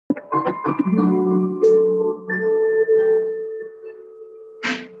Good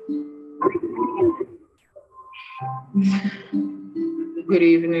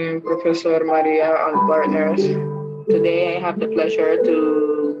evening, Professor Maria and partners. Today I have the pleasure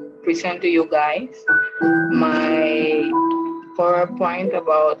to present to you guys my PowerPoint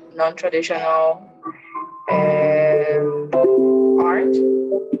about non-traditional art,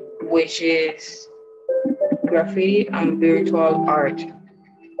 which is graffiti and virtual art.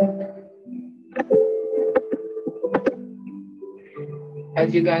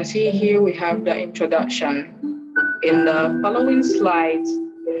 As you can see here, we have the introduction. In the following slides,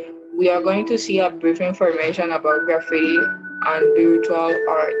 we are going to see a brief information about graffiti and virtual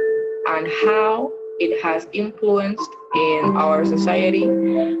art and how it has influenced in our society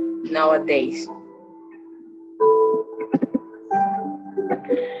nowadays.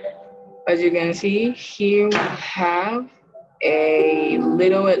 As you can see, here we have a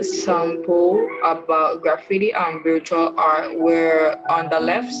little example about graffiti and virtual art, where on the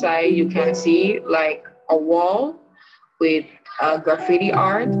left side you can see like a wall with graffiti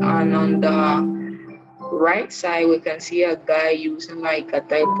art, and on the right side we can see a guy using like a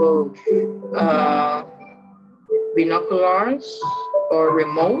type of uh, binoculars or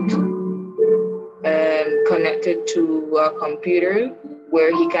remote and connected to a computer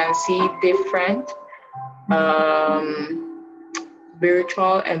where he can see different um,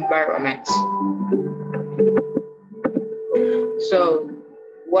 virtual environments. So,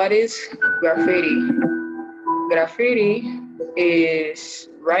 what is graffiti? Graffiti is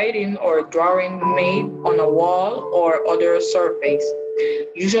writing or drawing made on a wall or other surface,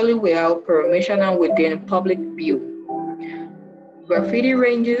 usually without permission and within public view. Graffiti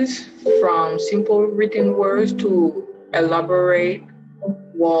ranges from simple written words to elaborate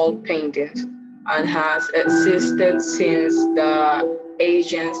wall paintings and has existed since the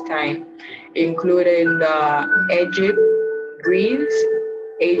ancient time, including the Egypt, Greece,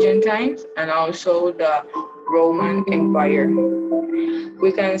 ancient times, and also the Roman Empire.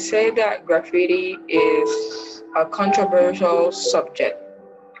 We can say that graffiti is a controversial subject.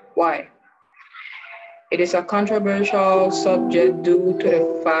 Why? It is a controversial subject due to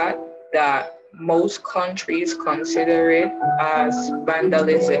the fact that most countries consider it as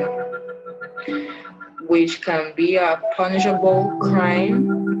vandalism, which can be a punishable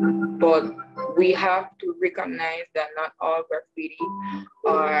crime, but we have to recognize that not all graffiti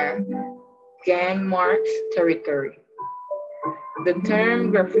are gang marks territory. The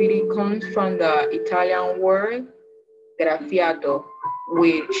term graffiti comes from the Italian word graffiato,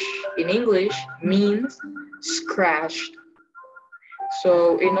 which in English means scratched.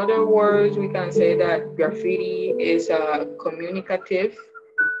 So in other words, we can say that graffiti is a communicative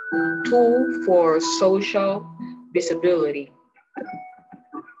tool for social visibility.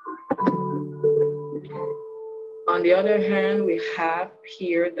 On the other hand, we have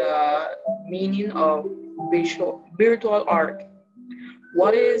here the meaning of virtual art.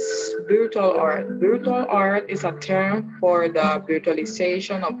 What is virtual art? Virtual art is a term for the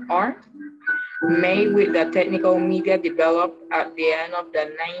virtualization of art made with the technical media developed at the end of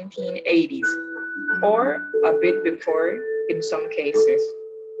the 1980s or a bit before in some cases.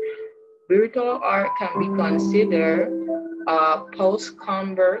 Virtual art can be considered a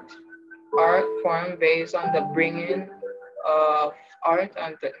post-convert art form based on the bringing of art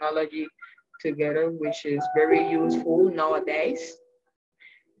and technology together, which is very useful nowadays.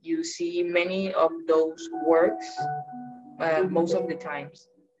 You see many of those works most of the times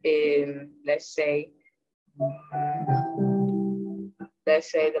in, let's say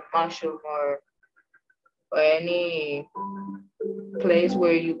the mushroom or any place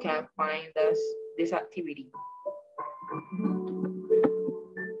where you can find this activity.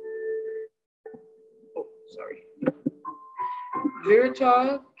 Oh, sorry.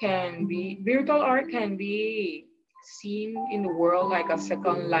 Virtual art can be seen in the world like a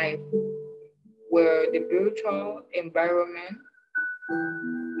second life, where the virtual environment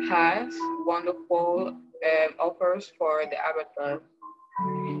has wonderful offers for the avatar,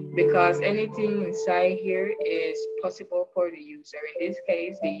 because anything inside here is possible for the user. In this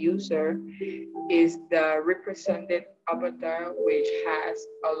case, the user is the represented avatar, which has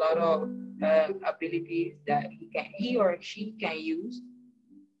a lot of abilities that he or she can use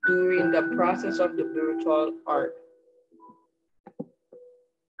during the process of the virtual art.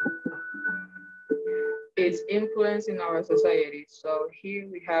 Its influence in our society. So here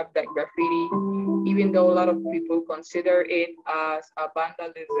we have that graffiti, even though a lot of people consider it as a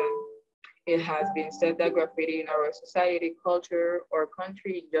vandalism, it has been said that graffiti in our society, culture, or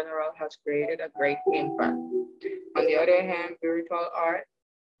country in general has created a great impact. On the other hand, virtual art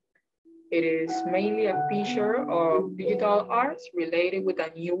It is mainly a feature of digital arts related with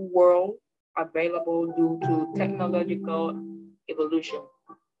a new world available due to technological evolution.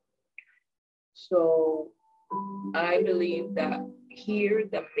 So I believe that here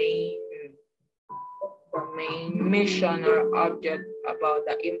the main mission or object about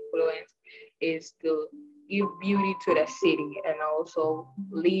the influence is to give beauty to the city and also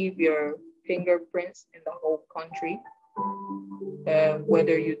leave your fingerprints in the whole country,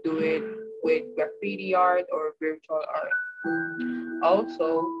 whether you do it with graffiti art or virtual art.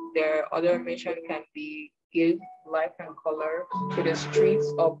 Also, their other mission can be give life and color to the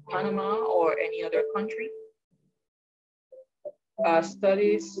streets of Panama or any other country. A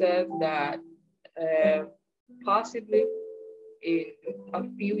study says that uh, possibly in a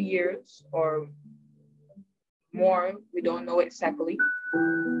few years or more, we don't know exactly,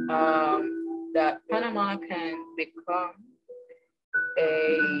 that Panama can become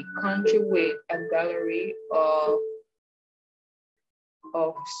a country with a gallery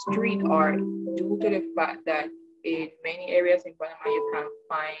of street art due to the fact that in many areas in Panama you can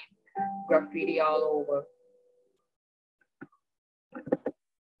find graffiti all over.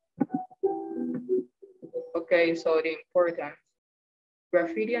 Okay, so the importance.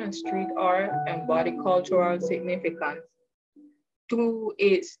 Graffiti and street art embody cultural significance through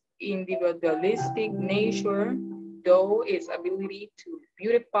its individualistic nature, though its ability to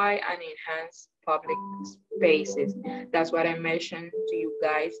beautify and enhance public spaces. That's what I mentioned to you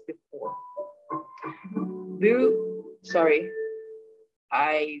guys before. Sorry,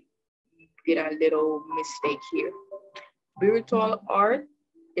 I did a little mistake here. Virtual art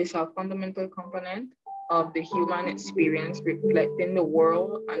is a fundamental component of the human experience, reflecting the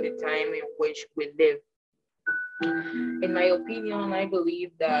world and the time in which we live. In my opinion, I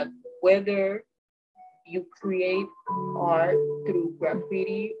believe that whether you create art through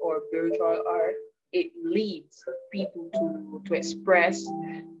graffiti or virtual art, it leads people to express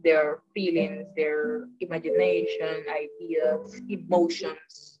their feelings, their imagination, ideas,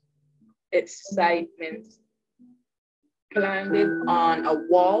 emotions, excitement, planted on a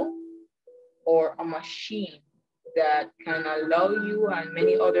wall or a machine that can allow you and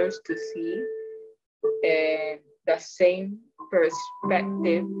many others to see the same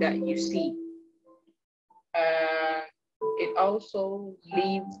perspective that you see. Uh, it also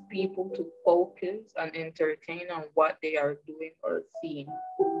leads people to focus and entertain on what they are doing or seeing.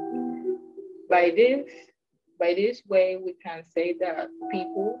 By this, by this way, we can say that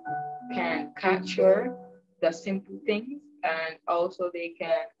people can capture the simple things and also they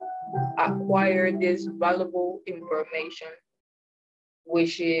can acquire this valuable information,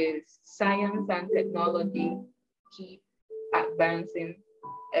 which is science and technology keep advancing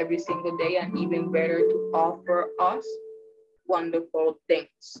every single day and even better to offer us wonderful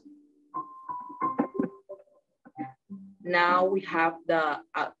things. Now we have the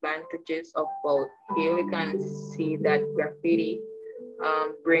advantages of both. Here we can see that graffiti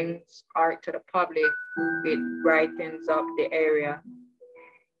brings art to the public. It brightens up the area.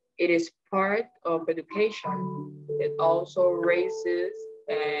 It is part of education. It also raises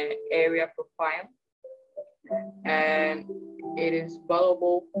area profile, and it is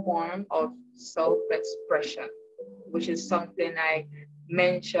valuable form of self-expression, which is something I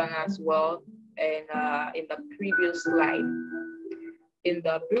mentioned as well in the previous slide. In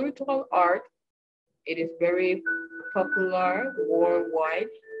the virtual art, it is very popular worldwide.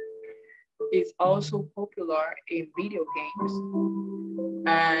 It's also popular in video games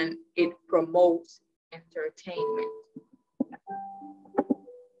and it promotes entertainment.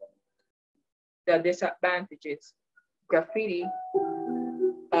 The disadvantages, graffiti,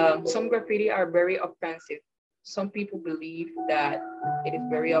 some graffiti are very offensive. Some people believe that it is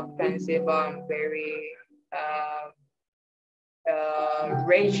very offensive, very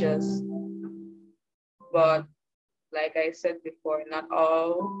racist, but like I said before, not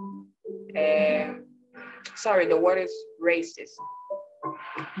all, sorry, the word is racist.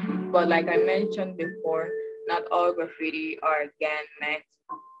 But like I mentioned before, not all graffiti are gang-meant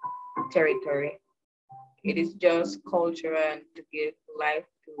territory. It is just culture and to give life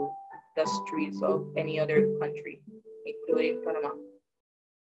to the streets of any other country, including Panama.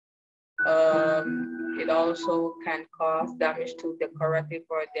 It also can cause damage to decorative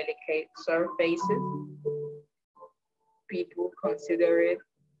or delicate surfaces. People consider it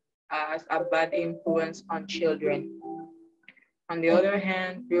as a bad influence on children. On the other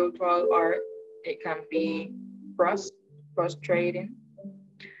hand, virtual art, it can be frustrating.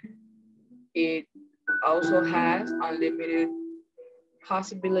 It also has unlimited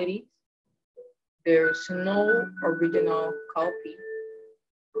possibilities. There's no original copy.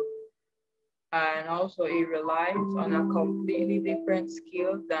 and also it relies on a completely different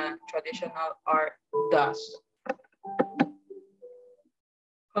skill than traditional art does.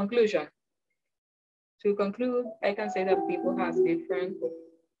 Conclusion. To conclude, I can say that people has different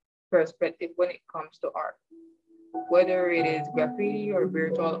perspective when it comes to art, whether it is graffiti or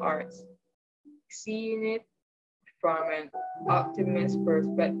virtual arts. Seeing it from an optimist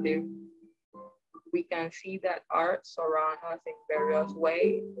perspective, we can see that art surrounds us in various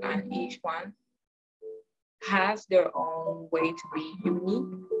ways, and each one has their own way to be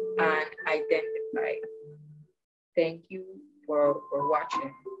unique and identified. Thank you for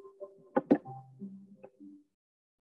watching.